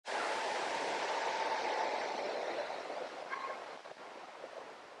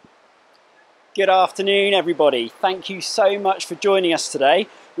Good afternoon, everybody. Thank you so much for joining us today.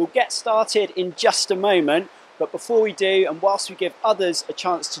 We'll get started in just a moment, but before we do, and whilst we give others a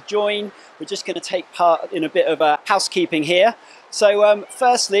chance to join, we're just going to take part in a bit of housekeeping here. So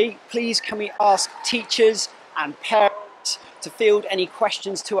firstly, please can we ask teachers and parents to field any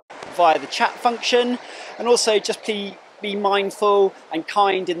questions to us via the chat function, and also just please be mindful and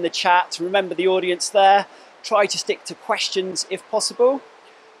kind in the chat. Remember the audience there. Try to stick to questions if possible.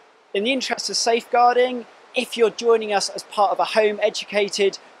 In the interest of safeguarding, if you're joining us as part of a home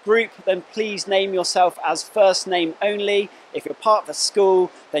educated group, then please name yourself as first name only. If you're part of a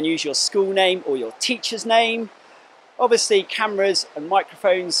school, then use your school name or your teacher's name. Obviously, cameras and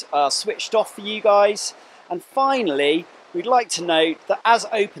microphones are switched off for you guys. And finally, we'd like to note that as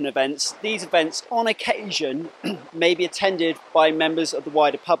open events, these events on occasion may be attended by members of the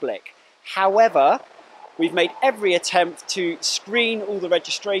wider public. However, we've made every attempt to screen all the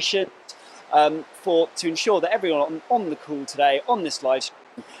registration to ensure that everyone on the call today, on this live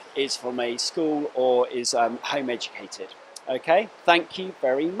stream, is from a school or is home educated. Okay, thank you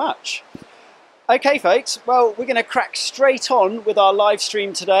very much. Okay folks, well we're going to crack straight on with our live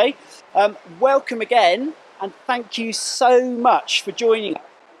stream today. Welcome again and thank you so much for joining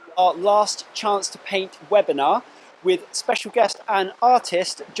our last chance to paint webinar with special guest and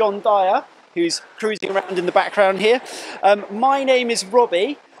artist John Dyer, who's cruising around in the background here. My name is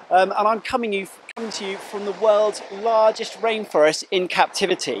Robbie, and I'm coming to you from the world's largest rainforest in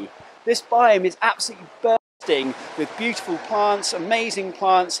captivity. This biome is absolutely bursting with beautiful plants, amazing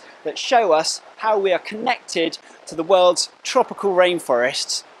plants that show us how we are connected to the world's tropical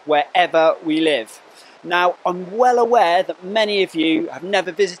rainforests wherever we live. Now, I'm well aware that many of you have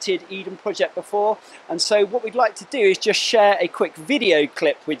never visited Eden Project before, and so what we'd like to do is just share a quick video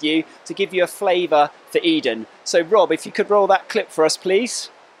clip with you to give you a flavour for Eden. So Rob, if you could roll that clip for us, please.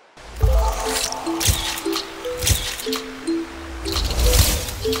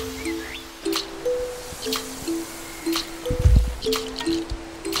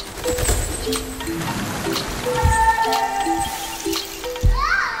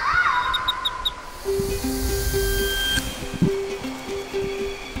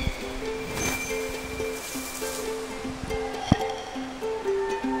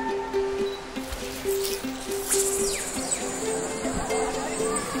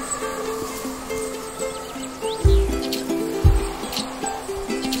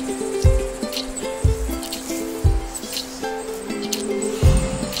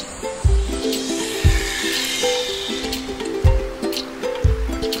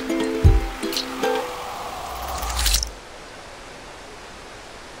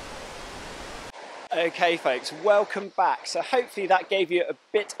 Okay folks, welcome back. So hopefully that gave you a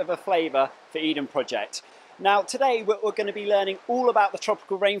bit of a flavour for Eden Project. Now today we're going to be learning all about the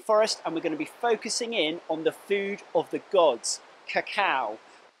tropical rainforest, and we're going to be focusing in on the food of the gods, cacao,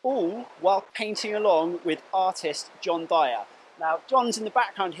 all while painting along with artist John Dyer. Now John's in the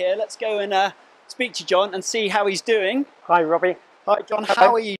background here. Let's go and speak to John and see how he's doing. Hi Robbie. Hi John,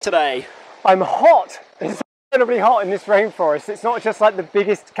 how are you today? I'm hot. It's incredibly hot in this rainforest. It's not just like the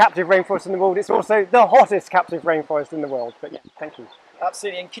biggest captive rainforest in the world, it's also the hottest captive rainforest in the world. But yeah, thank you.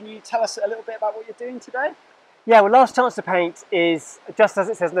 Absolutely, and can you tell us a little bit about what you're doing today? Yeah, well, Last Chance to Paint is, just as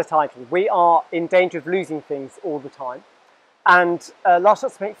it says in the title, we are in danger of losing things all the time. And Last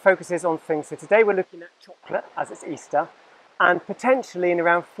Chance to Paint focuses on things. So today we're looking at chocolate, as it's Easter, and potentially in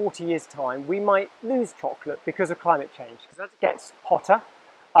around 40 years' time, we might lose chocolate because of climate change. Because as it gets hotter,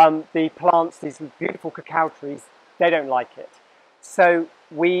 the plants, these beautiful cacao trees, they don't like it. So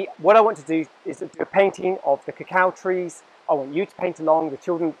what I want to do is do a painting of the cacao trees. I want you to paint along, the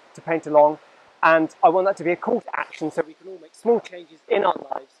children to paint along, and I want that to be a call to action so we can all make small changes in our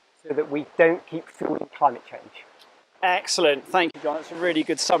lives so that we don't keep fueling climate change. Excellent, thank you John, that's a really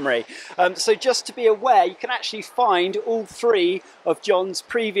good summary. So just to be aware, you can actually find all three of John's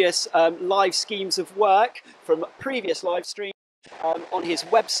previous live schemes of work from previous live streams on his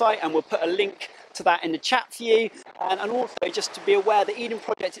website, and we'll put a link to that in the chat for you. And also just to be aware, the Eden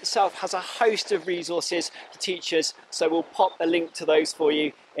Project itself has a host of resources for teachers, so we'll pop a link to those for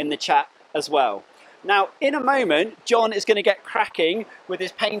you in the chat as well. Now in a moment John is going to get cracking with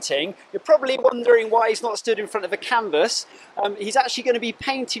his painting. You're probably wondering why he's not stood in front of a canvas. He's actually going to be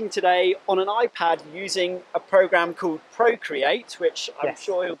painting today on an iPad using a program called Procreate, which I'm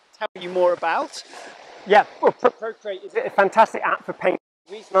sure he'll tell you more about. Yeah, well, Procreate is a fantastic app for painting.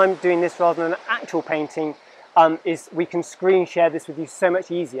 The reason I'm doing this rather than an actual painting is we can screen share this with you so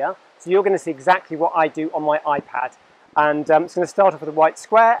much easier. So you're going to see exactly what I do on my iPad. And it's going to start off with a white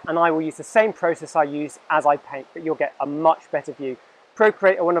square, and I will use the same process I use as I paint, but you'll get a much better view.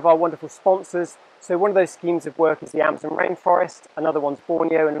 Procreate are one of our wonderful sponsors. So one of those schemes of work is the Amazon rainforest, another one's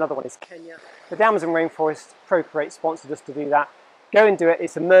Borneo, and another one is Kenya. But the Amazon rainforest, Procreate sponsored us to do that. Go and do it,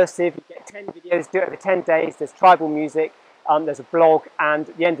 it's immersive, you get 10 videos, do it over 10 days, there's tribal music, there's a blog, and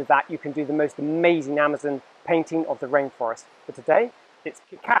at the end of that you can do the most amazing Amazon painting of the rainforest. For today, it's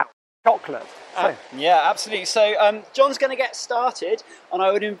cacao, chocolate. Yeah, absolutely. So John's going to get started, and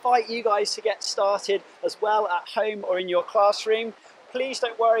I would invite you guys to get started as well at home or in your classroom. Please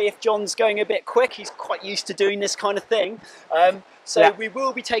don't worry if John's going a bit quick, he's quite used to doing this kind of thing. We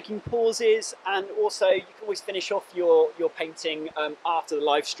will be taking pauses, and also you can always finish off your painting after the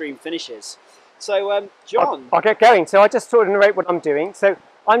live stream finishes. So John. I'll get going. So I just sort of narrate what I'm doing. So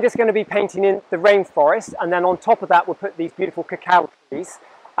I'm just going to be painting in the rainforest, and then on top of that we'll put these beautiful cacao trees.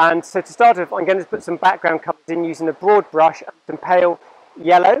 And so to start off, I'm going to put some background colours in using a broad brush and some pale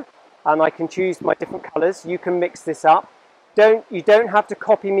yellow, and I can choose my different colours. You can mix this up. You don't have to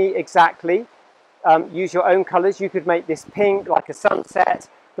copy me exactly. Use your own colours. You could make this pink like a sunset,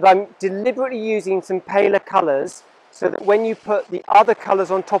 but I'm deliberately using some paler colours so that when you put the other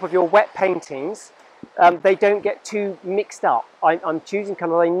colours on top of your wet paintings, they don't get too mixed up. I'm choosing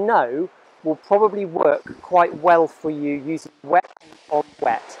colours I know will probably work quite well for you using wet on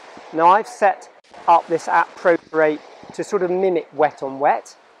wet. Now I've set up this app Procreate to sort of mimic wet on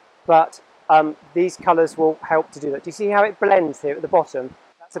wet, but these colours will help to do that. Do you see how it blends here at the bottom?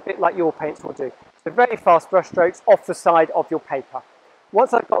 That's a bit like your paints will do. So very fast brush strokes off the side of your paper.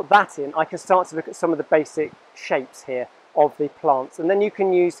 Once I've got that in, I can start to look at some of the basic shapes here of the plants, and then you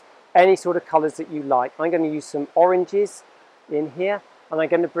can use any sort of colours that you like. I'm going to use some oranges in here, and I'm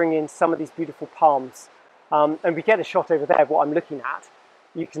going to bring in some of these beautiful palms. And we get a shot over there of what I'm looking at.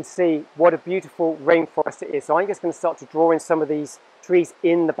 You can see what a beautiful rainforest it is. So I'm just going to start to draw in some of these trees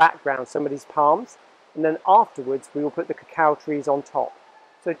in the background, some of these palms, and then afterwards we will put the cacao trees on top.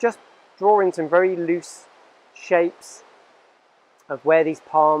 So just draw in some very loose shapes of where these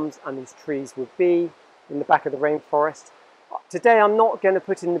palms and these trees will be in the back of the rainforest. Today I'm not going to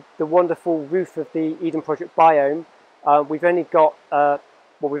put in the wonderful roof of the Eden Project biome. We've only got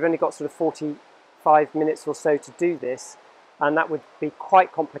sort of 45 minutes or so to do this, and that would be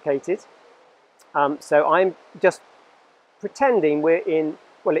quite complicated. So I'm just pretending we're in,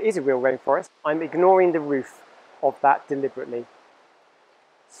 well, it is a real rainforest. I'm ignoring the roof of that deliberately.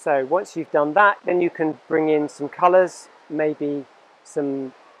 So once you've done that, then you can bring in some colours, maybe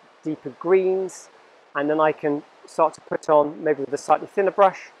some deeper greens, and then I can start to put on, maybe with a slightly thinner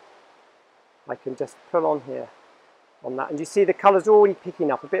brush, I can just pull on here on that. And you see the colours already picking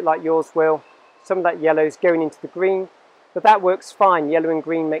up, a bit like yours will. Some of that yellow is going into the green, but that works fine. Yellow and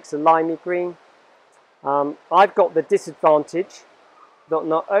green makes a limey green. I've got the disadvantage that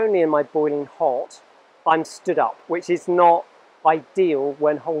not only am I boiling hot, I'm stood up, which is not ideal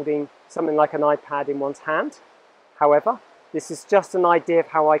when holding something like an iPad in one's hand. However, this is just an idea of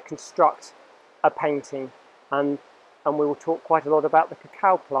how I construct a painting, and we will talk quite a lot about the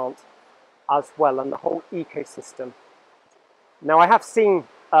cacao plant as well and the whole ecosystem. Now I have seen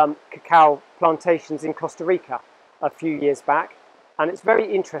cacao plantations in Costa Rica a few years back, and it's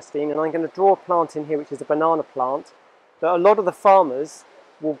very interesting, and I'm going to draw a plant in here which is a banana plant, that a lot of the farmers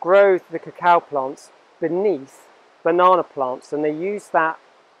will grow the cacao plants beneath banana plants, and they use that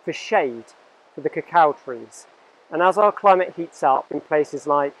for shade for the cacao trees. And as our climate heats up in places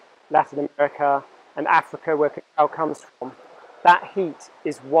like Latin America and Africa where cacao comes from, that heat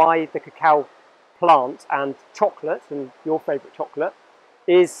is why the cacao plant and chocolate, and your favourite chocolate,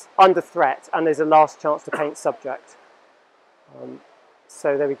 is under threat, and there's a last chance to paint subject.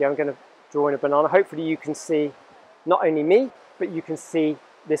 So there we go, I'm going to draw in a banana. Hopefully you can see not only me, but you can see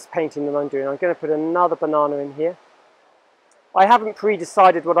this painting that I'm doing. I'm going to put another banana in here. I haven't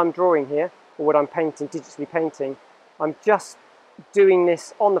pre-decided what I'm drawing here, or what I'm painting, digitally painting. I'm just doing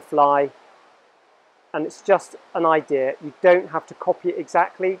this on the fly, and it's just an idea. You don't have to copy it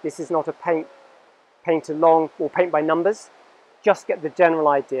exactly. This is not a paint along or paint by numbers. Just get the general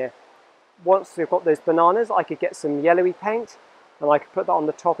idea. Once we've got those bananas, I could get some yellowy paint, and I could put that on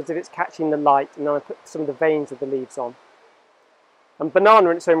the top as if it's catching the light, and then I put some of the veins of the leaves on. And banana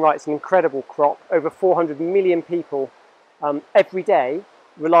in its own right is an incredible crop. Over 400 million people every day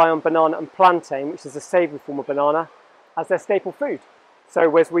rely on banana and plantain, which is a savoury form of banana, as their staple food. So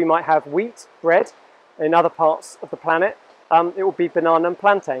whereas we might have wheat, bread, in other parts of the planet, it will be banana and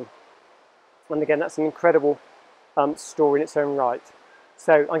plantain. And again, that's an incredible story in its own right.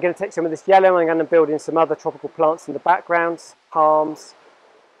 So I'm going to take some of this yellow, and I'm going to build in some other tropical plants in the backgrounds, palms,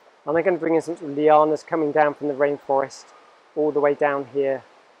 and I'm going to bring in some lianas coming down from the rainforest all the way down here,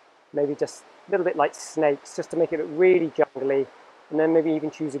 maybe just a little bit like snakes, just to make it look really jungly, and then maybe even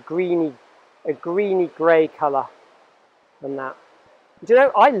choose a greeny grey colour than that. Do you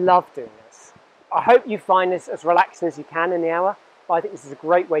know, I love doing this. I hope you find this as relaxing as you can in the hour, but I think this is a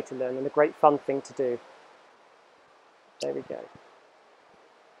great way to learn and a great fun thing to do. There we go.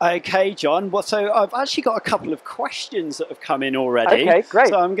 Okay, John. Well, so I've actually got a couple of questions that have come in already. Okay, great.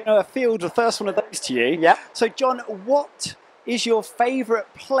 So I'm going to field the first one of those to you. Yep. So, John, what is your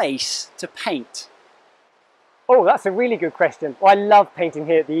favourite place to paint? Oh, that's a really good question. Well, I love painting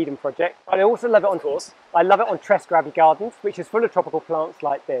here at the Eden Project. I also love it on, Of course. I love it on Tress Grabby Gardens, which is full of tropical plants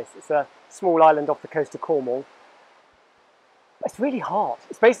like this. It's a small island off the coast of Cornwall. It's really hard.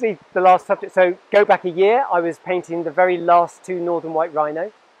 It's basically the last subject. So go back a year, I was painting the very last 2 northern white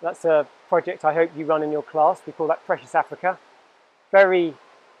rhino. That's a project I hope you run in your class. We call that Precious Africa. Very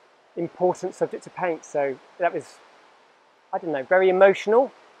important subject to paint. So that was, I don't know, very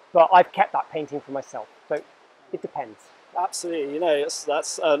emotional, but I've kept that painting for myself. So it depends. Absolutely, you know,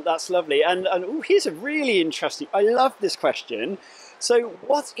 that's lovely. And ooh, here's a really interesting, I love this question. So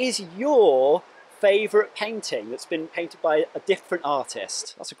what is your favourite painting that's been painted by a different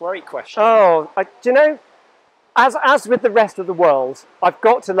artist? That's a great question. Oh, do you know, as with the rest of the world, I've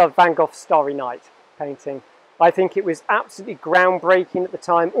got to love Van Gogh's Starry Night painting. I think it was absolutely groundbreaking at the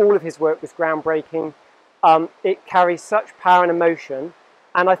time. All of his work was groundbreaking. It carries such power and emotion.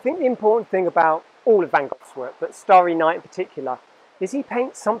 And I think the important thing about all of Van Gogh's work, but Starry Night in particular, is he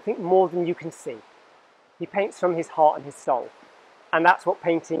paints something more than you can see. He paints from his heart and his soul. And that's what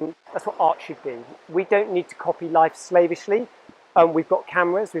painting, that's what art should be. We don't need to copy life slavishly. We've got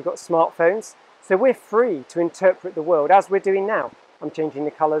cameras, we've got smartphones, so we're free to interpret the world as we're doing now. I'm changing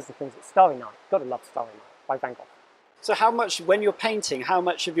the colours, the things. Starry Night, got to love Starry Night by Van Gogh. So how much, when you're painting, how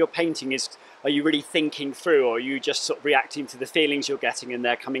much of your painting are you really thinking through, or are you just sort of reacting to the feelings you're getting and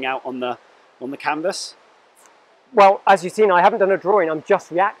they're coming out on the canvas? Well, as you've seen, I haven't done a drawing, I'm just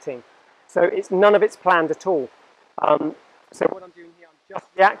reacting. So none of it's planned at all. So what I'm doing here, I'm just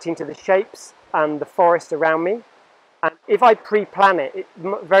reacting to the shapes and the forest around me. And if I pre-plan it, it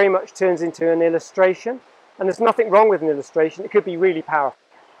very much turns into an illustration. And there's nothing wrong with an illustration, it could be really powerful.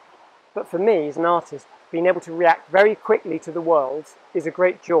 But for me, as an artist, being able to react very quickly to the world is a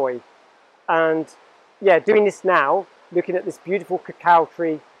great joy. And yeah, doing this now, looking at this beautiful cacao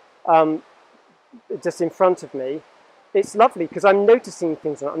tree just in front of me, it's lovely because I'm noticing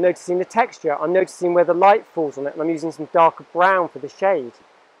things on it. I'm noticing the texture, I'm noticing where the light falls on it, and I'm using some darker brown for the shade.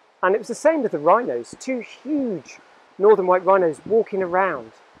 And it was the same with the rhinos, 2 huge northern white rhinos walking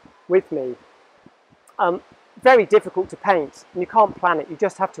around with me. Very difficult to paint, and you can't plan it, you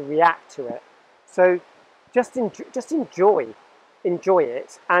just have to react to it. So just enjoy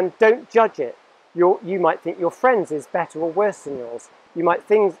it, and don't judge it. You might think your friend's is better or worse than yours. You might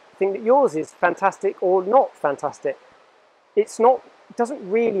think that yours is fantastic or not fantastic. It doesn't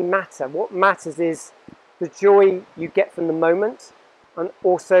really matter. What matters is the joy you get from the moment, and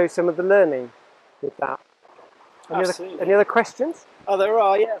also some of the learning with that. Any other questions? Oh, there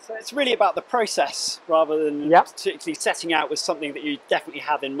are, yeah. So it's really about the process rather than particularly setting out with something that you definitely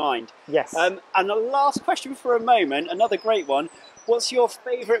have in mind. Yes. And the last question for a moment, another great one. What's your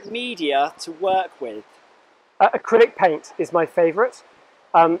favourite media to work with? Acrylic paint is my favourite.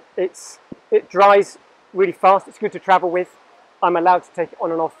 It dries really fast. It's good to travel with. I'm allowed to take it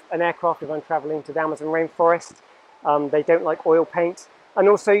on and off an aircraft if I'm travelling to the Amazon rainforest. They don't like oil paint. And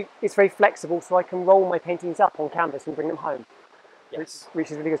also, it's very flexible, so I can roll my paintings up on canvas and bring them home,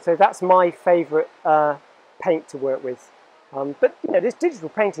 which is really good. So that's my favourite paint to work with. But you know, this digital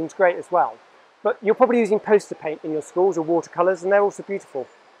painting's great as well. But you're probably using poster paint in your schools or watercolours, and they're also beautiful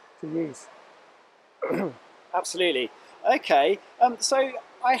to use. Absolutely. Okay, so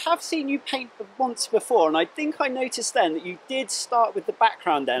I have seen you paint once before, and I think I noticed then that you did start with the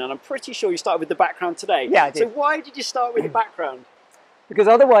background then, and I'm pretty sure you started with the background today. Yeah, I did. So why did you start with the background? Because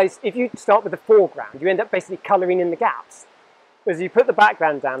otherwise, if you start with the foreground, you end up basically colouring in the gaps. Whereas you put the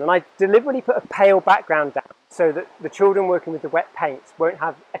background down, and I deliberately put a pale background down so that the children working with the wet paints won't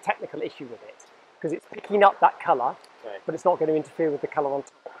have a technical issue with it, because it's picking up that colour, but it's not going to interfere with the colour on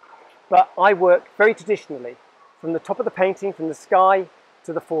top. But I work very traditionally, from the top of the painting, from the sky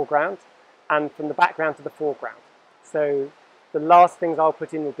to the foreground, and from the background to the foreground. So the last things I'll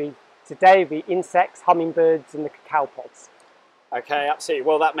put in today will be insects, hummingbirds, and the cacao pods. Okay, absolutely.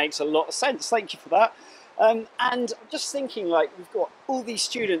 Well, that makes a lot of sense. Thank you for that. And I'm just thinking, like, we've got all these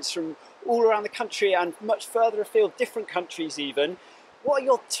students from all around the country and much further afield, different countries even. What are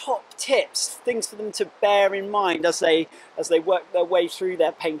your top tips, things for them to bear in mind as they work their way through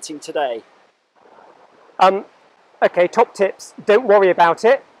their painting today? Okay, top tips. Don't worry about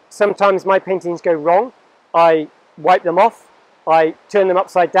it. Sometimes my paintings go wrong. I wipe them off. I turn them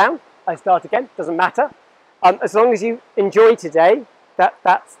upside down, I start again, doesn't matter. As long as you enjoy today,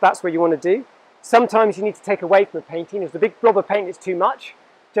 that's what you want to do. Sometimes you need to take away from a painting. If the big blob of paint is too much,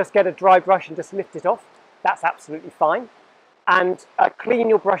 just get a dry brush and just lift it off. That's absolutely fine. And clean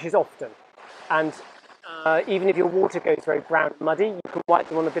your brushes often. And even if your water goes very brown and muddy, you can wipe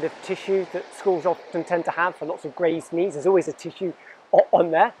them on a bit of tissue that schools often tend to have for lots of grazed knees. There's always a tissue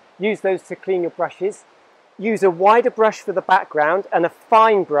on there. Use those to clean your brushes. Use a wider brush for the background and a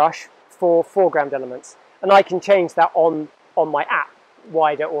fine brush for foreground elements. And I can change that on my app,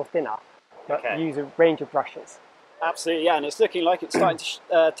 wider or thinner. But use a range of brushes. Absolutely, yeah, and it's looking like it's starting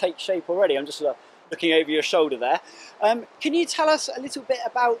to take shape already. I'm just looking over your shoulder there. Can you tell us a little bit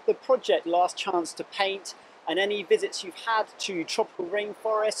about the project Last Chance to Paint and any visits you've had to tropical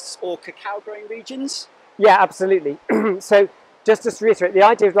rainforests or cacao growing regions? Yeah, absolutely. So just to reiterate, the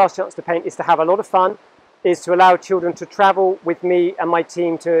idea of Last Chance to Paint is to have a lot of fun, is to allow children to travel with me and my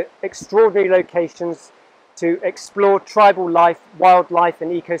team to extraordinary locations, to explore tribal life, wildlife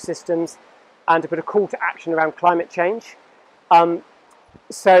and ecosystems, and to put a call to action around climate change. And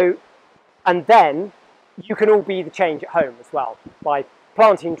then you can all be the change at home as well, by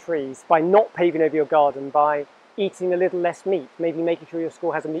planting trees, by not paving over your garden, by eating a little less meat, maybe making sure your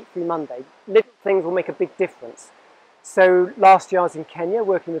school has a meat-free Monday. Little things will make a big difference. So last year I was in Kenya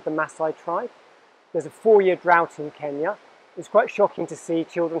working with the Maasai tribe. There's a 4-year drought in Kenya. It's quite shocking to see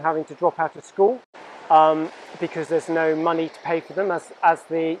children having to drop out of school because there's no money to pay for them, as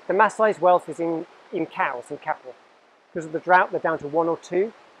the Maasai's wealth is in cows and cattle. Because of the drought, they're down to 1 or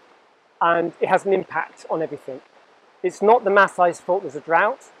 2, and it has an impact on everything. It's not the Maasai's fault there's a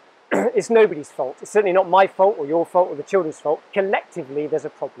drought. It's nobody's fault. It's certainly not my fault or your fault or the children's fault. Collectively, there's a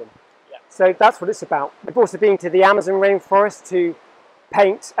problem. Yeah. So that's what it's about. We've also been to the Amazon rainforest to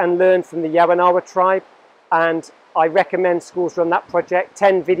paint and learn from the Yawanawa tribe, and I recommend schools run that project.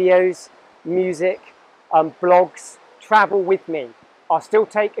 10 videos, music, blogs. Travel with me. I'll still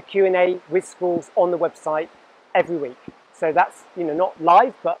take a Q&A with schools on the website every week. So that's, not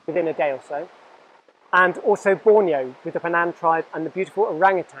live, but within a day or so. And also Borneo with the Penan tribe and the beautiful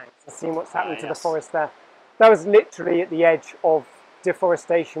orangutans. I've seen what's happening to the forest there. That was literally at the edge of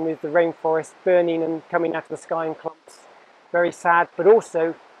deforestation, with the rainforest burning and coming out of the sky in clumps. Very sad, but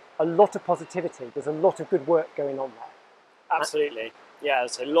also a lot of positivity. There's a lot of good work going on there. Absolutely. Yeah,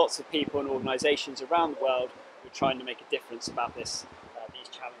 so lots of people and organisations around the world who are trying to make a difference about these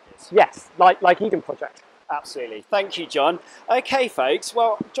challenges. Yes, like Eden Project. Absolutely. Thank you, John. Okay, folks.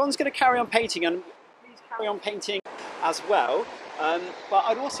 Well, John's going to carry on painting, and please carry on painting as well. But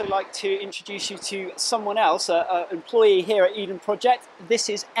I'd also like to introduce you to someone else, an employee here at Eden Project. This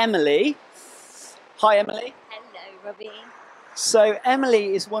is Emily. Hi, Emily. Hello, Robbie. So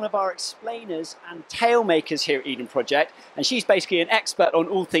Emily is one of our explainers and tale makers here at Eden Project, and she's basically an expert on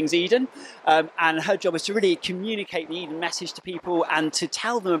all things Eden, and her job is to really communicate the Eden message to people and to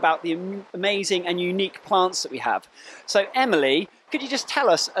tell them about the amazing and unique plants that we have. So Emily, could you just tell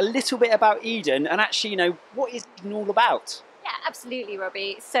us a little bit about Eden and actually, what is Eden all about? Yeah, absolutely,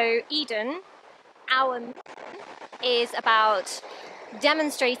 Robbie. So Eden, our mission is about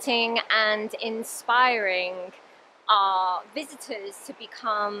demonstrating and inspiring our visitors to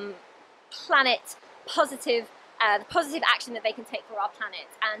become planet positive, the positive action that they can take for our planet.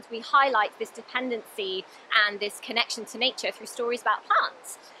 And we highlight this dependency and this connection to nature through stories about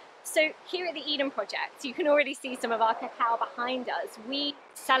plants. So here at the Eden Project, you can already see some of our cacao behind us. We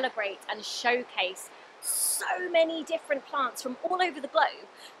celebrate and showcase so many different plants from all over the globe.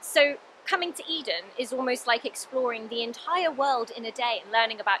 So coming to Eden is almost like exploring the entire world in a day and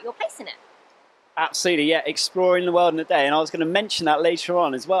learning about your place in it. Absolutely, yeah, exploring the world in a day, and I was going to mention that later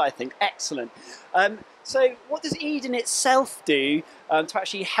on as well, I think. Excellent. So what does Eden itself do to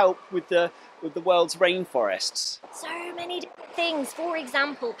actually help with the world's rainforests? So many different things. For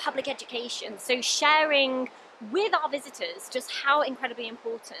example, public education. So sharing with our visitors just how incredibly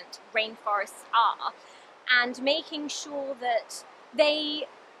important rainforests are, and making sure that they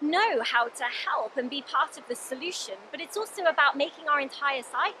know how to help and be part of the solution. But it's also about making our entire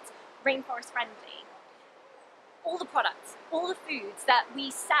site rainforest friendly. All the products, all the foods that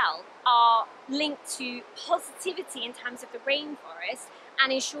we sell are linked to positivity in terms of the rainforest,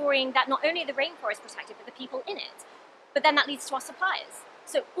 and ensuring that not only the rainforest is protected, but the people in it. But then that leads to our suppliers.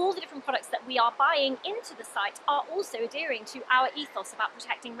 So all the different products that we are buying into the site are also adhering to our ethos about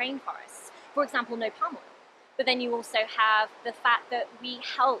protecting rainforests. For example, no palm oil. But then you also have the fact that we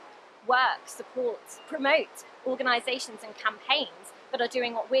help work, support, promote organisations and campaigns that are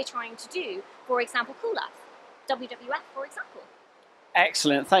doing what we're trying to do. For example, Cool Earth, WWF, for example.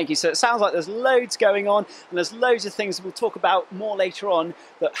 Excellent, thank you. So it sounds like there's loads going on and there's loads of things we'll talk about more later on,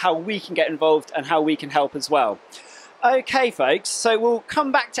 that how we can get involved and how we can help as well. Okay, folks, so we'll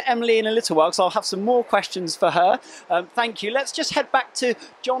come back to Emily in a little while, so I'll have some more questions for her. Thank you. Let's just head back to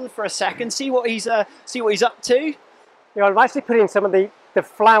John for a second, see what he's up to. Yeah, I'm actually putting some of the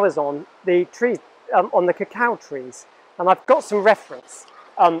flowers on the trees, on the cacao trees, and I've got some reference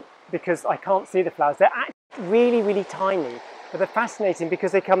because I can't see the flowers. They're actually really, really tiny, but they're fascinating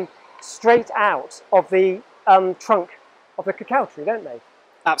because they come straight out of the trunk of the cacao tree, don't they?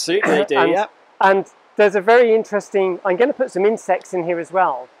 Absolutely, they do, yeah. And there's a very interesting, I'm going to put some insects in here as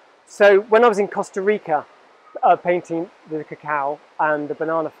well. So when I was in Costa Rica painting the cacao and the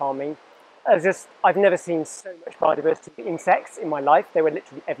banana farming, I've never seen so much biodiversity of insects in my life. They were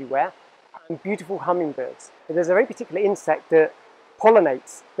literally everywhere. And beautiful hummingbirds. But there's a very particular insect that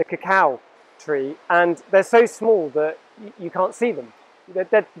pollinates the cacao tree, and they're so small that you can't see them.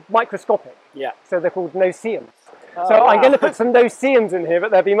 They're microscopic. Yeah. So they're called no-see-ums. Oh, so wow. I'm going to put some no-see-ums in here,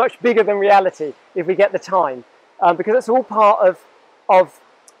 but they'll be much bigger than reality if we get the time, because it's all part of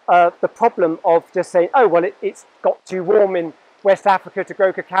the problem of just saying, oh well, it's got too warm in West Africa to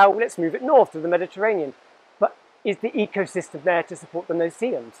grow cacao. Let's move it north to the Mediterranean. But is the ecosystem there to support the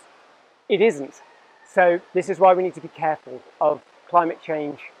no-see-ums? It isn't. So this is why we need to be careful of climate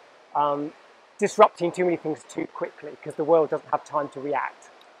change disrupting too many things too quickly, because the world doesn't have time to react.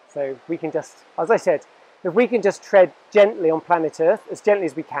 So we can just, as I said, if we can just tread gently on planet Earth, as gently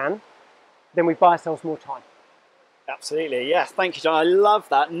as we can, then we buy ourselves more time. Absolutely, yeah. Thank you, John. I love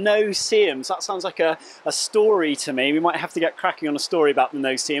that. No-see-ums. That sounds like a story to me. We might have to get cracking on a story about the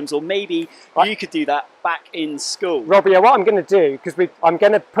no-see-ums, or maybe you could do that back in school. Robbie, what I'm going to do, because I'm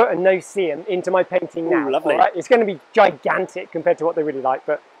going to put a no-see-um into my painting now. Ooh, lovely. Right? It's going to be gigantic compared to what they really like,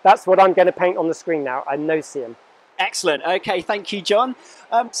 but that's what I'm going to paint on the screen now, a no-see-um. Excellent. Okay, thank you, John.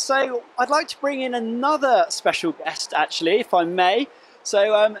 So I'd like to bring in another special guest, actually, if I may.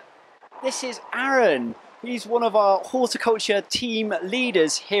 So this is Aaron. He's one of our horticulture team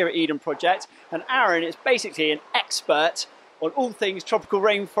leaders here at Eden Project, and Aaron is basically an expert on all things tropical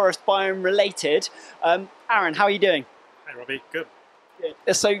rainforest biome related. Aaron, how are you doing? Hi Robbie, good.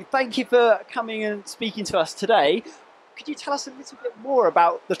 Good. So thank you for coming and speaking to us today. Could you tell us a little bit more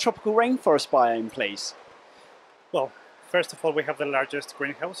about the tropical rainforest biome, please? Well, first of all, we have the largest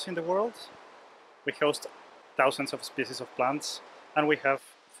greenhouse in the world. We host thousands of species of plants, and we have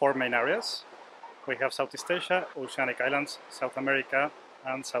 4 main areas. We have Southeast Asia, Oceanic Islands, South America,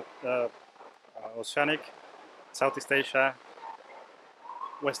 and Oceanic, Southeast Asia,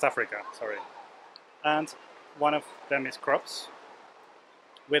 West Africa, sorry. And one of them is crops.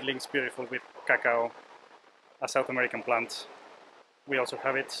 It links beautiful with cacao, a South American plant. We also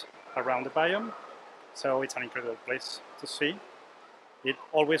have it around the biome, so it's an incredible place to see. It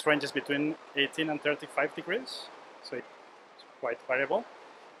always ranges between 18 and 35 degrees, so it's quite variable.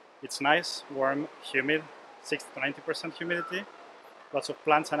 It's nice, warm, humid, 60 to 90% humidity. Lots of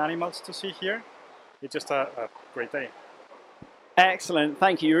plants and animals to see here. It's just a great day. Excellent,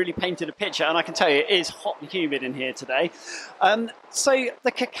 thank you. You really painted a picture, and I can tell you it is hot and humid in here today. So the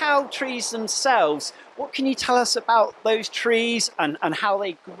cacao trees themselves, what can you tell us about those trees and how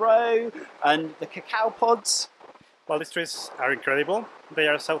they grow and the cacao pods? Well, these trees are incredible. They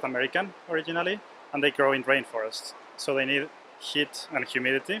are South American originally, and they grow in rainforests. So they need heat and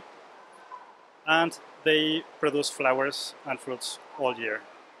humidity, and they produce flowers and fruits all year.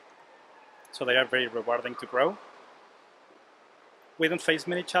 So they are very rewarding to grow. We don't face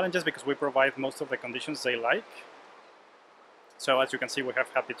many challenges because we provide most of the conditions they like. So as you can see, we have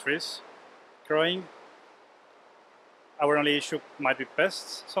happy trees growing. Our only issue might be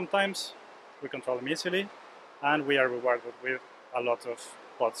pests sometimes. We control them easily, and we are rewarded with a lot of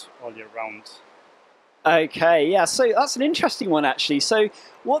pods all year round. Okay, yeah, so that's an interesting one actually. So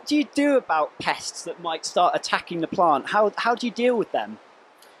what do you do about pests that might start attacking the plant? How do you deal with them?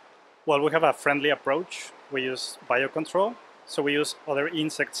 Well, we have a friendly approach. We use biocontrol. So we use other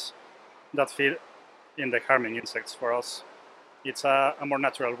insects that feed in the harming insects for us. It's a more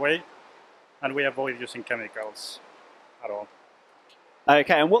natural way, and we avoid using chemicals at all.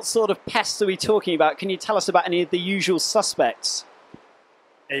 Okay, and what sort of pests are we talking about? Can you tell us about any of the usual suspects?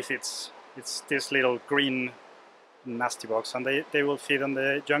 Aphids. It's this little green nasty bugs, and they will feed on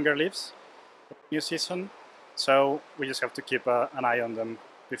the younger leaves in the new season. So we just have to keep an eye on them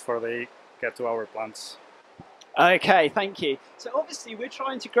before they get to our plants. Okay, thank you. So obviously we're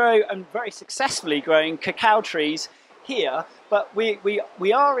trying to grow, and very successfully growing, cacao trees here, but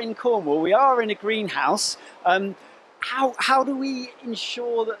we are in Cornwall, we are in a greenhouse. how do we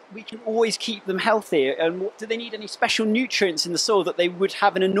ensure that we can always keep them healthy? And do they need any special nutrients in the soil that they would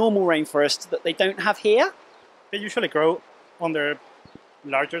have in a normal rainforest that they don't have here? They usually grow under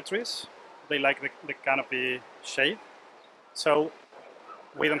larger trees. They like the canopy shade. So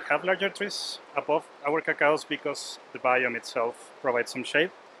we don't have larger trees above our cacaos because the biome itself provides some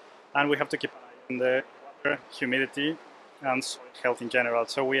shade. And we have to keep an eye on the water, humidity, and soil health in general.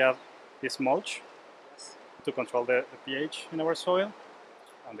 So we have this mulch to control the pH in our soil,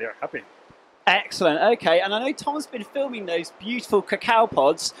 and they are happy. Excellent. Okay, and I know Tom's been filming those beautiful cacao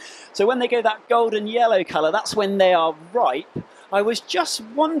pods. So when they go that golden yellow colour, that's when they are ripe. I was just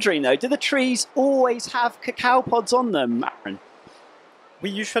wondering though, do the trees always have cacao pods on them, Aaron?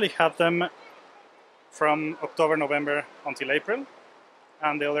 We usually have them from October, November until April,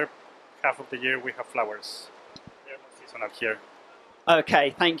 and the other half of the year we have flowers. They're not seasonal here. Okay,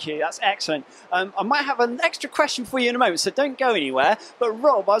 thank you. That's excellent. I might have an extra question for you in a moment, so don't go anywhere. But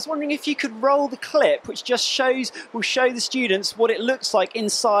Rob, I was wondering if you could roll the clip, which just will show the students what it looks like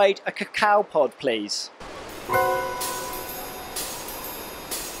inside a cacao pod, please.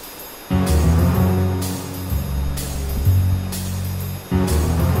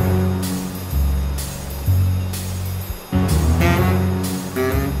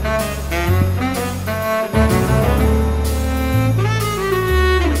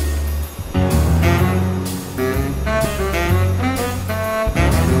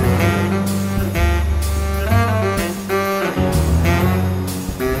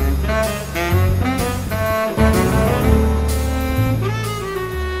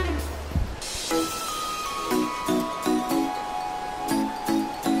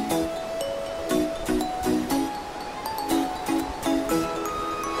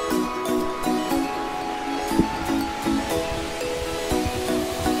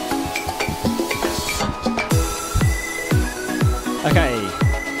 Okay.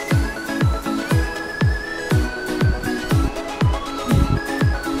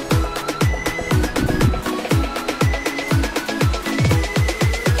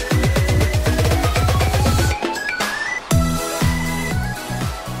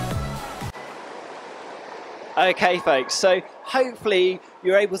 Okay, folks, so hopefully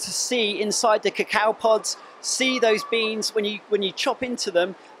you're able to see inside the cacao pods, see those beans when you chop into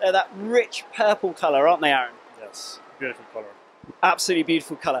them. They're that rich purple colour, aren't they, Aaron? Yes, beautiful color. Absolutely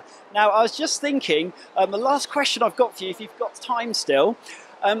beautiful colour. Now, I was just thinking, the last question I've got for you, if you've got time still,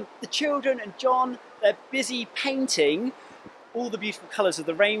 the children and John, they're busy painting all the beautiful colours of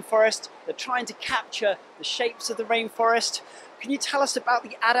the rainforest. They're trying to capture the shapes of the rainforest. Can you tell us about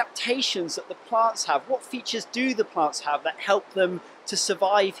the adaptations that the plants have? What features do the plants have that help them to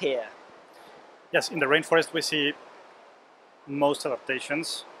survive here? Yes, in the rainforest we see most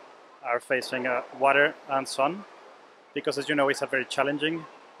adaptations are facing water and sun, because as you know it's a very challenging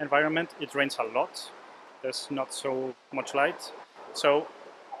environment. It rains a lot, there's not so much light. So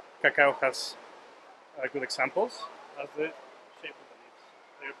cacao has good examples as the shape of the leaves.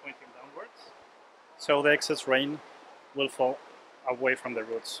 They're pointing downwards. So the excess rain will fall away from the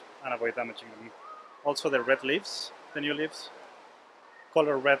roots and avoid damaging them. Also the red leaves, the new leaves,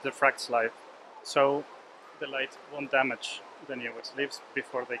 color red refracts light. So the light won't damage the newest leaves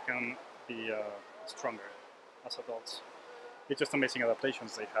before they can be stronger as adults. It's just amazing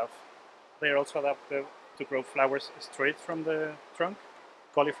adaptations they have. They are also adapted to grow flowers straight from the trunk,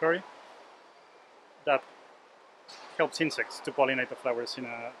 cauliflower, that helps insects to pollinate the flowers in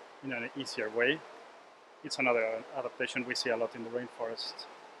an easier way. It's another adaptation we see a lot in the rainforest.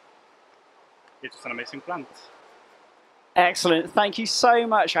 It's just an amazing plant. Excellent. Thank you so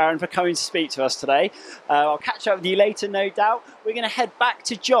much, Aaron, for coming to speak to us today. I'll catch up with you later, no doubt. We're going to head back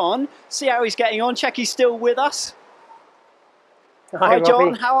to John, see how he's getting on, check he's still with us. Hi,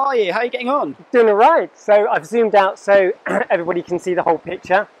 John. How are you? How are you getting on? Doing all right. So I've zoomed out so everybody can see the whole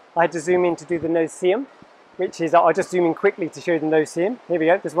picture. I had to zoom in to do the no-see-em, which is, I'll just zoom in quickly to show the no-see-em. Here we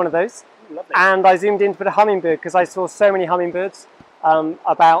go. There's one of those. Lovely. And I zoomed in to put a hummingbird because I saw so many hummingbirds when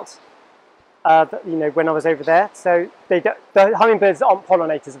I was over there. So the hummingbirds aren't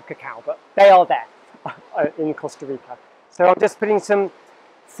pollinators of cacao, but they are there in Costa Rica. So I'm just putting some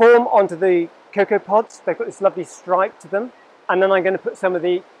form onto the cocoa pods. They've got this lovely stripe to them. And then I'm going to put some of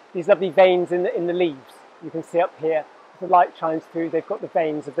these lovely veins in the leaves. You can see up here, the light shines through, they've got the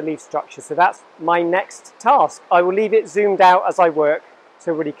veins of the leaf structure. So that's my next task. I will leave it zoomed out as I work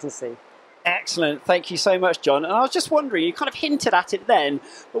so everybody can see. Excellent. Thank you so much, John. And I was just wondering, you kind of hinted at it then,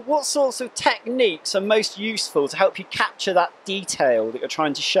 but what sorts of techniques are most useful to help you capture that detail that you're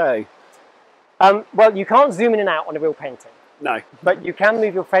trying to show? Well, you can't zoom in and out on a real painting. No. But you can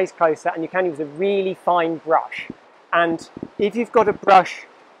move your face closer and you can use a really fine brush. And if you've got a brush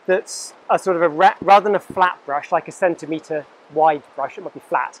that's a sort of rather than a flat brush, like a centimetre wide brush, it might be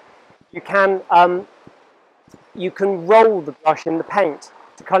flat, you can roll the brush in the paint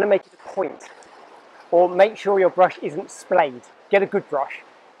to kind of make it a point, or make sure your brush isn't splayed. Get a good brush,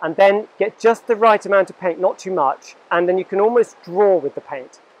 and then get just the right amount of paint, not too much, and then you can almost draw with the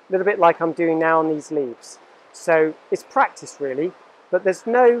paint, a little bit like I'm doing now on these leaves. So it's practice really, but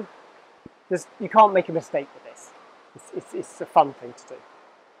you can't make a mistake with this. It's a fun thing to do.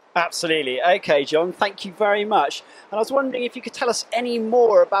 Absolutely. Okay, John, thank you very much. And I was wondering if you could tell us any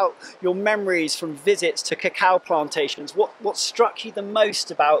more about your memories from visits to cacao plantations. What struck you the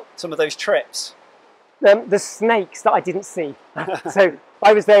most about some of those trips? The snakes that I didn't see. So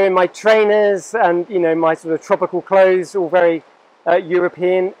I was there in my trainers and, you know, my sort of tropical clothes, all very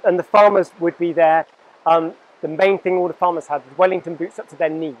European, and the farmers would be there. The main thing all the farmers had was Wellington boots up to their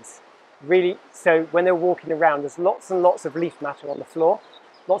knees. Really, so when they're walking around, there's lots and lots of leaf matter on the floor,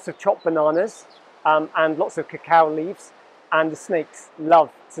 lots of chopped bananas, and lots of cacao leaves, and the snakes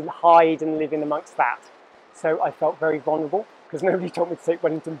love to hide and live in amongst that. So I felt very vulnerable because nobody told me to take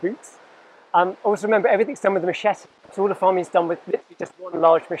Wellington boots. Also remember, everything's done with a machete. So all the farming is done with literally just one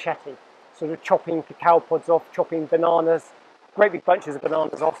large machete, sort of chopping cacao pods off, chopping bananas, great big bunches of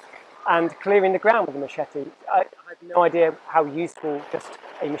bananas off, and clearing the ground with a machete. I had no idea how useful just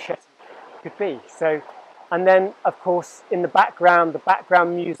a machete could be. So, and then of course in the background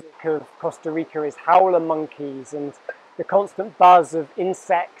music of Costa Rica is howler monkeys and the constant buzz of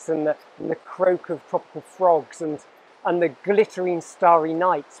insects and the croak of tropical frogs and the glittering starry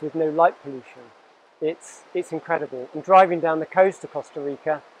nights with no light pollution. It's incredible. And driving down the coast of Costa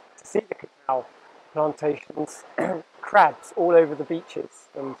Rica to see the cacao plantations, crabs all over the beaches,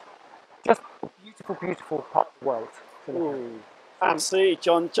 and just a beautiful, beautiful part of the world. Ooh, absolutely,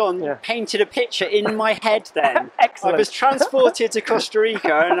 John. John, Yeah. you painted a picture in my head then. Excellent. I was transported to Costa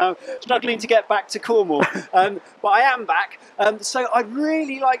Rica and I'm struggling to get back to Cornwall. But I am back. So I'd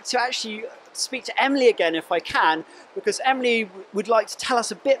really like to actually speak to Emily again if I can, because Emily would like to tell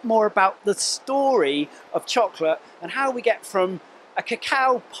us a bit more about the story of chocolate and how we get from a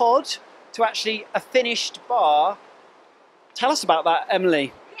cacao pod to actually a finished bar. Tell us about that,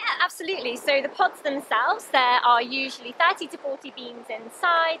 Emily. Yeah, absolutely. So the pods themselves, there are usually 30 to 40 beans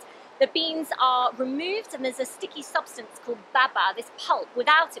inside. The beans are removed and there's a sticky substance called baba, this pulp.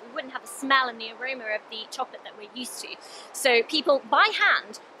 Without it, we wouldn't have the smell and the aroma of the chocolate that we're used to. So people, by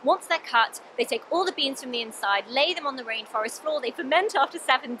hand, once they're cut, they take all the beans from the inside, lay them on the rainforest floor, they ferment after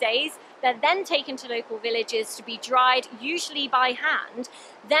 7 days, they're then taken to local villages to be dried, usually by hand,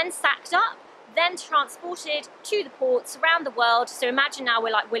 then sacked up, then transported to the ports around the world. So imagine now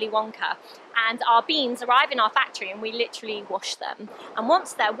we're like Willy Wonka and our beans arrive in our factory and we literally wash them. And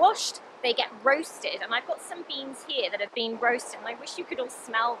once they're washed, they get roasted. And I've got some beans here that have been roasted and I wish you could all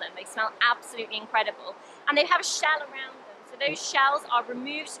smell them. They smell absolutely incredible. And they have a shell around them. So those shells are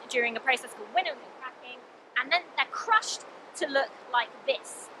removed during a process called winnowing and cracking. And then they're crushed to look like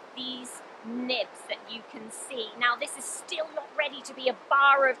this. These nibs that you can see. Now this is still not ready to be a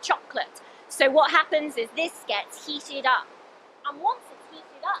bar of chocolate. So what happens is this gets heated up, and once it's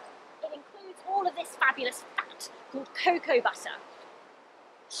heated up, it includes all of this fabulous fat called cocoa butter.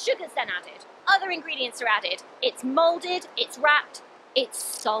 Sugar's then added, other ingredients are added, it's moulded, it's wrapped, it's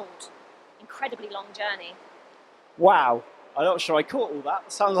sold. Incredibly long journey. Wow, I'm not sure I caught all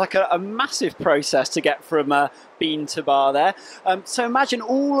that. Sounds like a massive process to get from bean to bar there. So imagine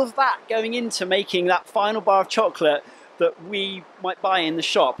all of that going into making that final bar of chocolate that we might buy in the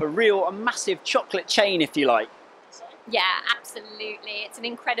shop, a massive chocolate chain, if you like. Yeah, absolutely. It's an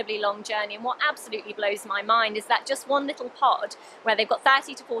incredibly long journey, and what absolutely blows my mind is that just one little pod where they've got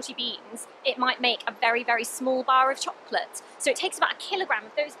 30 to 40 beans, it might make a very, very small bar of chocolate. So it takes about 1 kilogram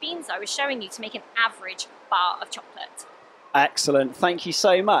of those beans I was showing you to make an average bar of chocolate. Excellent, thank you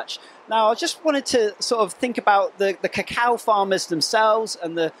so much. Now I just wanted to sort of think about the cacao farmers themselves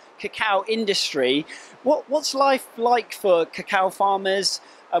and the cacao industry. What's life like for cacao farmers,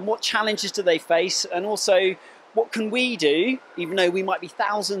 and what challenges do they face, and also what can we do, even though we might be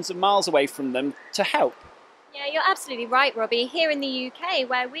thousands of miles away from them, to help? Yeah, you're absolutely right, Robbie. Here in the UK,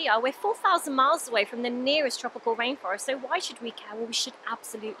 where we are, we're 4,000 miles away from the nearest tropical rainforest, so why should we care? Well, we should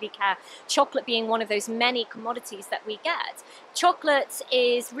absolutely care. Chocolate being one of those many commodities that we get. Chocolate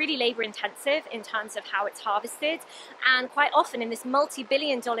is really labour intensive in terms of how it's harvested, and quite often in this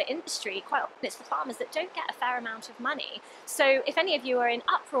multi-billion-dollar industry, quite often it's the farmers that don't get a fair amount of money. So if any of you are in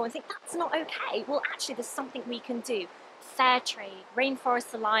uproar and think that's not okay, well actually there's something we can do. fair trade,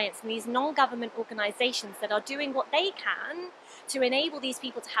 Rainforest Alliance, and these non-government organisations that are doing what they can to enable these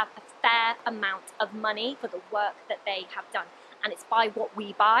people to have a fair amount of money for the work that they have done. And it's by what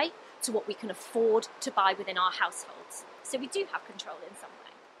we buy to what we can afford to buy within our households. So we do have control in some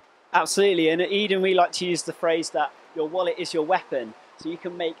way. Absolutely, and at Eden we like to use the phrase that your wallet is your weapon. So you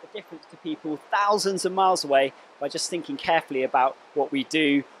can make a difference to people thousands of miles away by just thinking carefully about what we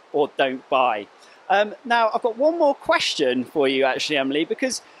do or don't buy. Now, I've got one more question for you actually, Emily,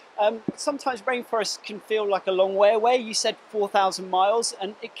 because sometimes rainforests can feel like a long way away. You said 4,000 miles,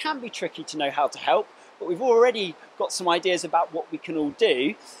 and it can be tricky to know how to help, but we've already got some ideas about what we can all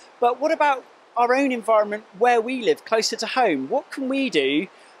do. But what about our own environment where we live, closer to home? What can we do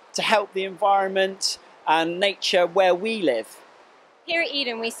to help the environment and nature where we live? Here at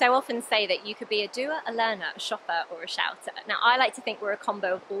Eden, we so often say that you could be a doer, a learner, a shopper, or a shouter. Now, I like to think we're a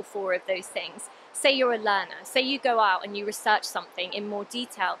combo of all four of those things. Say you're a learner, say you go out and you research something in more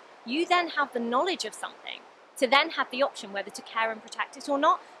detail. You then have the knowledge of something to then have the option whether to care and protect it or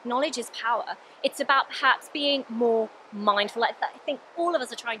not. Knowledge is power. It's about perhaps being more mindful. I think all of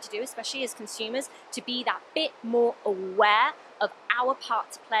us are trying to do, especially as consumers, to be that bit more aware of our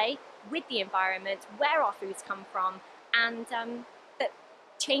part to play with the environment, where our foods come from, and that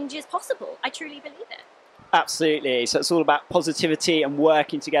change is possible. I truly believe it. Absolutely. So it's all about positivity and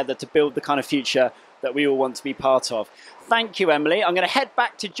working together to build the kind of future that we all want to be part of. Thank you, Emily. I'm going to head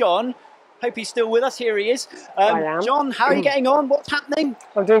back to John. Hope he's still with us. Here he is. I am. John, how are you getting on? What's happening?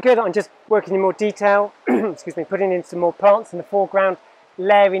 I'm doing good. I'm just working in more detail, excuse me, putting in some more plants in the foreground,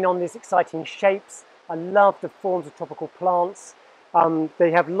 layering on these exciting shapes. I love the forms of tropical plants.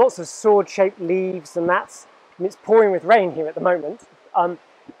 They have lots of sword-shaped leaves, and it's pouring with rain here at the moment.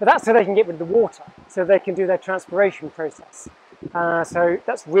 But that's so they can get rid of the water, so they can do their transpiration process. So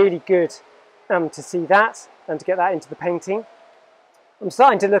that's really good to see that and to get that into the painting. I'm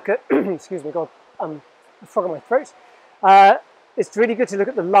starting to look at, excuse me, God, a frog in my throat. It's really good to look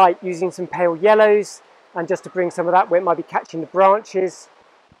at the light using some pale yellows and just to bring some of that where it might be catching the branches,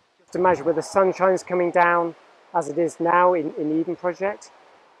 just to measure where the sunshine's coming down as it is now in the Eden project.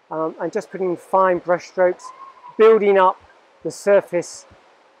 And just putting fine brush strokes, building up the surface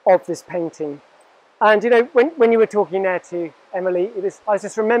of this painting. And you know, when you were talking there to Emily, I was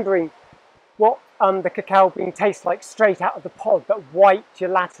just remembering what the cacao bean tastes like straight out of the pod, that white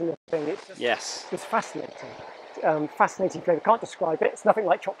gelatinous thing. It's just, yes, it's fascinating. Fascinating flavour. Can't describe it. It's nothing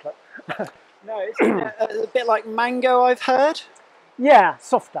like chocolate. No, it's a bit like mango, I've heard. Yeah,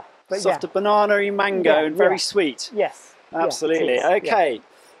 softer. But Softer, yeah. banana-y mango, and very sweet. Yes. Absolutely. Yeah, okay.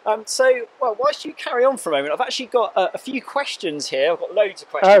 Yeah. So, well, whilst you carry on for a moment, I've actually got a few questions here. I've got loads of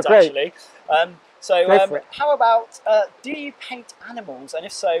questions, actually. How about, do you paint animals? And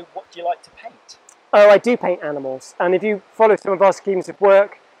if so, what do you like to paint? Oh, I do paint animals. And if you follow some of our schemes of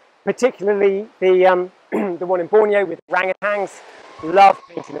work, particularly the the one in Borneo with orangutans, love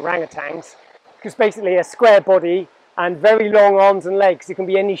painting orangutans, because basically a square body and very long arms and legs. It can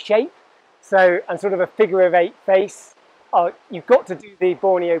be any shape. So, and sort of a figure of 8 face. You've got to do the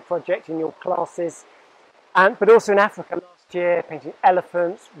Borneo project in your classes. But also in Africa last year, painting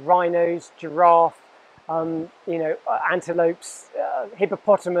elephants, rhinos, giraffe, antelopes,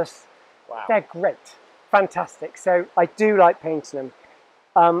 hippopotamus. Wow. They're great, fantastic. So I do like painting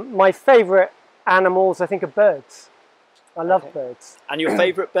them. My favourite animals, I think, are birds. I love birds. And your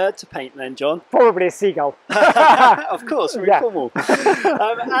favourite bird to paint then, John? Probably a seagull. Of course, we're in Yeah. Cornwall.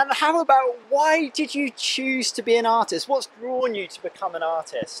 And how about, why did you choose to be an artist? What's drawn you to become an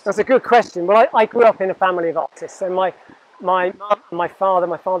artist? That's a good question. Well, I grew up in a family of artists. So my mum and my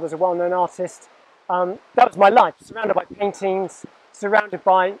father's a well-known artist. That was my life, surrounded by paintings, surrounded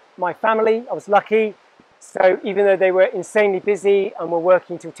by my family. I was lucky. So even though they were insanely busy and were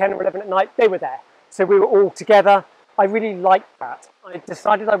working till 10 or 11 at night, they were there. So we were all together. I really liked that. I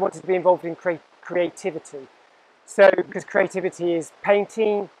decided I wanted to be involved in creativity. So, because creativity is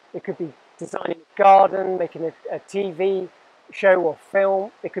painting, it could be designing a garden, making a TV show or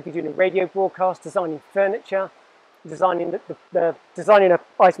film. It could be doing a radio broadcast, designing furniture, designing designing an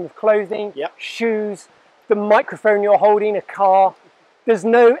item of clothing, Yep. shoes, the microphone you're holding, a car. There's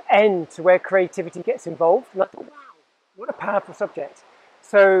no end to where creativity gets involved. And I thought, wow, what a powerful subject.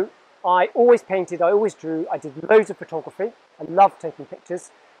 So I always painted, I always drew, I did loads of photography. I loved taking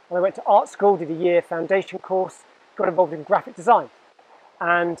pictures. And I went to art school, did a year foundation course, got involved in graphic design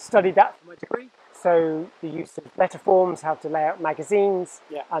and studied that for my degree. So the use of letter forms, how to lay out magazines,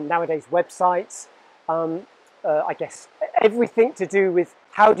 Yeah. and nowadays websites. I guess everything to do with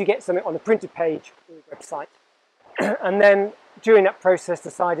how do you get something on a printed page or a website. And then during that process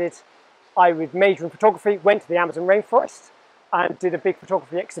decided I would major in photography, went to the Amazon rainforest and did a big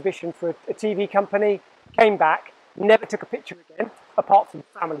photography exhibition for a TV company, came back, never took a picture again, apart from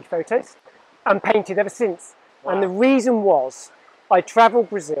family photos, and painted ever since. Wow. And the reason was, I travelled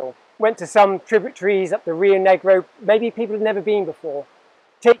Brazil, went to some tributaries up the Rio Negro, maybe people had never been before,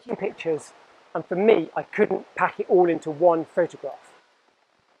 taking pictures, and for me, I couldn't pack it all into one photograph.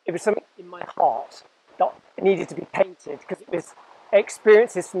 It was something in my heart that needed to be painted, because it was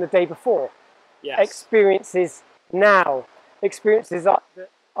experiences from the day before, yes. Experiences now, experiences that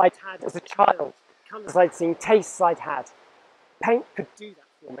I'd had as a child, colours I'd seen, tastes I'd had. Paint could do that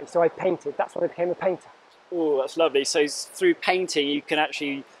for me, so I painted. That's when I became a painter. Oh, that's lovely. So through painting, you can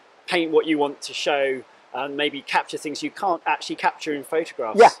actually paint what you want to show and maybe capture things you can't actually capture in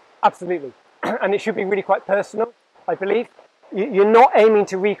photographs. Yeah, absolutely. And it should be really quite personal, I believe. You're not aiming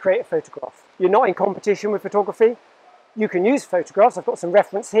to recreate a photograph. You're not in competition with photography. You can use photographs. I've got some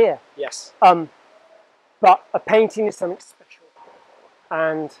reference here. Yes. But a painting is something special.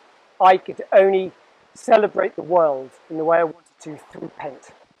 And I could only celebrate the world in the way I wanted to through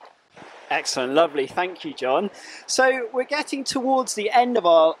paint. Excellent, lovely. Thank you, John. So we're getting towards the end of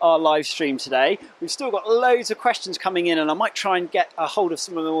our live stream today. We've still got loads of questions coming in, and I might try and get a hold of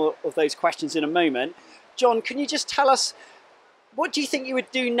some of those questions in a moment. John, can you just tell us, what do you think you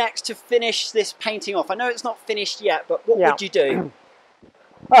would do next to finish this painting off? I know it's not finished yet, but what would you do?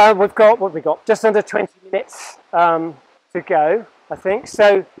 We've got just under 20 minutes to go, I think.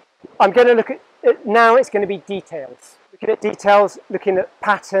 So I'm going to look at it now. It's going to be details. Looking at details, looking at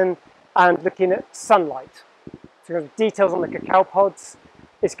pattern, and looking at sunlight. So details on the cacao pods.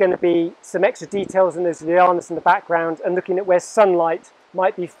 It's going to be some extra details in those lianas in the background, and looking at where sunlight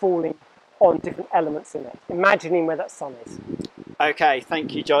might be falling on different elements in it, imagining where that sun is. Okay,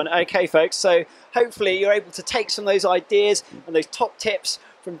 thank you, John. Okay, folks, so hopefully you're able to take some of those ideas and those top tips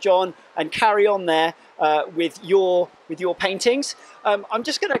from John and carry on there with your paintings. I'm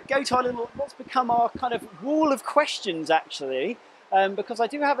just going to go to our little, what's become our kind of wall of questions, actually, because I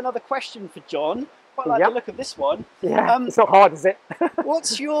do have another question for John. Quite like the look of this one. Yeah, it's not hard, is it?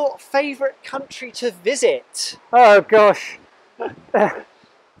 What's your favourite country to visit? Oh, gosh.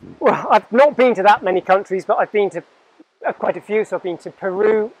 Well, I've not been to that many countries, but I've been to quite a few. So I've been to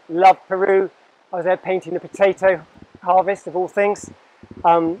Peru, love Peru. I was there painting the potato harvest, of all things.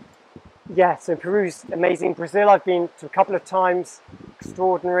 Yeah, so Peru's amazing. Brazil, I've been to a couple of times,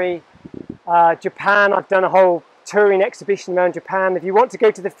 extraordinary. Japan, I've done a whole touring exhibition around Japan. If you want to go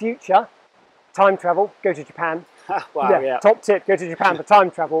to the future, time travel, go to Japan. Wow, yeah. Top tip, go to Japan for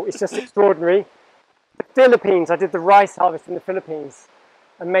time travel. It's just extraordinary. The Philippines, I did the rice harvest in the Philippines.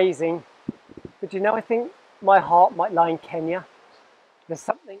 Amazing. But you know, I think my heart might lie in Kenya. There's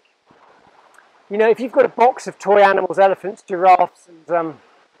something, you know, if you've got a box of toy animals, elephants, giraffes, and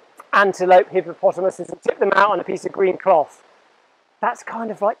antelope, hippopotamuses, and tip them out on a piece of green cloth, that's kind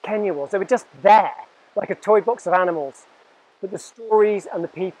of like Kenya was. They were just there, like a toy box of animals. But the stories and the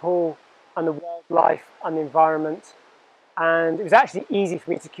people and the wildlife and the environment, and it was actually easy for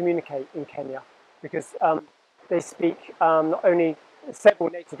me to communicate in Kenya because they speak not only several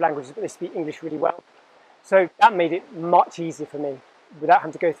native languages, but they speak English really well. So that made it much easier for me without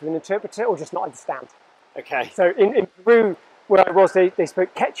having to go through an interpreter or just not understand. Okay. So in Peru, where I was, they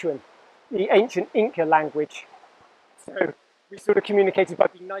spoke Quechuan, the ancient Inca language. So we sort of communicated by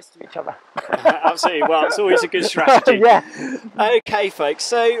being nice to each other. Absolutely. Well, it's always a good strategy. Yeah. Okay, folks.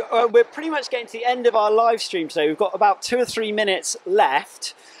 So we're pretty much getting to the end of our live stream today. We've got about 2 or 3 minutes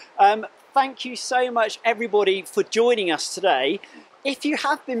left. Thank you so much, everybody, for joining us today. If you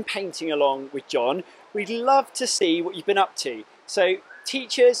have been painting along with John, we'd love to see what you've been up to. So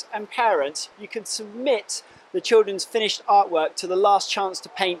teachers and parents, you can submit the children's finished artwork to the Last Chance to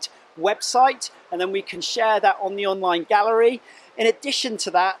Paint website, and then we can share that on the online gallery. In addition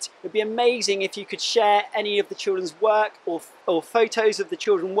to that, it'd be amazing if you could share any of the children's work or photos of the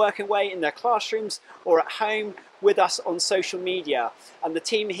children working away in their classrooms or at home with us on social media. And the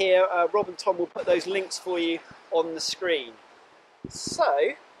team here, Rob and Tom, will put those links for you on the screen.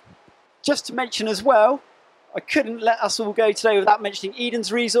 So, just to mention as well, I couldn't let us all go today without mentioning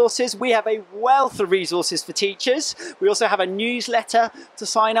Eden's resources. We have a wealth of resources for teachers. We also have a newsletter to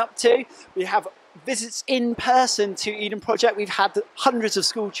sign up to. We have visits in person to Eden Project. We've had hundreds of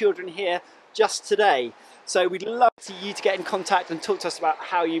school children here just today. So we'd love for you to get in contact and talk to us about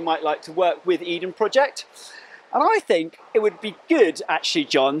how you might like to work with Eden Project. And I think it would be good, actually,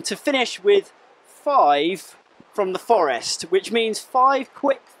 John, to finish with 5 from the forest, which means 5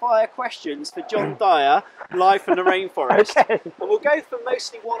 quick fire questions for John Dyer, live from the rainforest. Okay. And we'll go for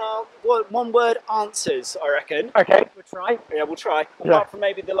mostly one word answers, I reckon. Okay, we'll try. Yeah, we'll try. Yeah. Apart from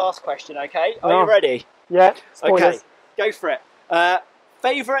maybe the last question, okay? Are No. you ready? Yeah, spoilers. Okay, go for it.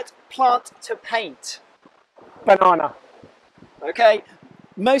 Favourite plant to paint? Banana. Okay.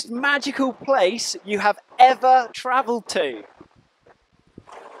 Most magical place you have ever travelled to?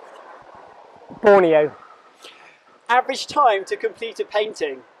 Borneo. Average time to complete a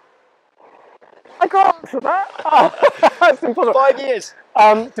painting? I can't answer that. Oh, that's impossible. 5 years.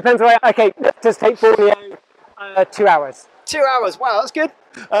 Depends where. Okay, let's just take Borneo. 2 hours. 2 hours. Wow, that's good.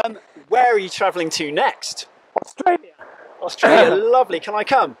 Where are you travelling to next? Australia. Australia. Lovely. Can I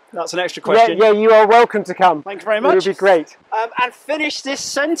come? That's an extra question. Yeah, you are welcome to come. Thank you very It much. would be great. And finish this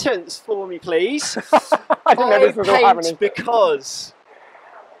sentence for me, please. I didn't know this was all paint happening. because.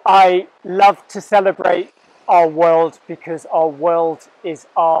 I love to celebrate our world because our world is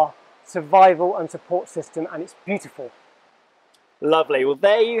our survival and support system, and it's beautiful. Lovely. Well,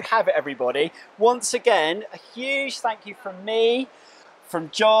 there you have it, everybody. Once again, a huge thank you from me,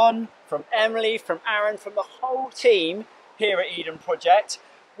 from John, from Emily, from Aaron, from the whole team here at Eden Project.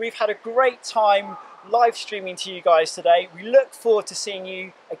 We've had a great time live streaming to you guys today. We look forward to seeing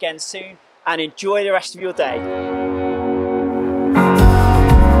you again soon, and enjoy the rest of your day.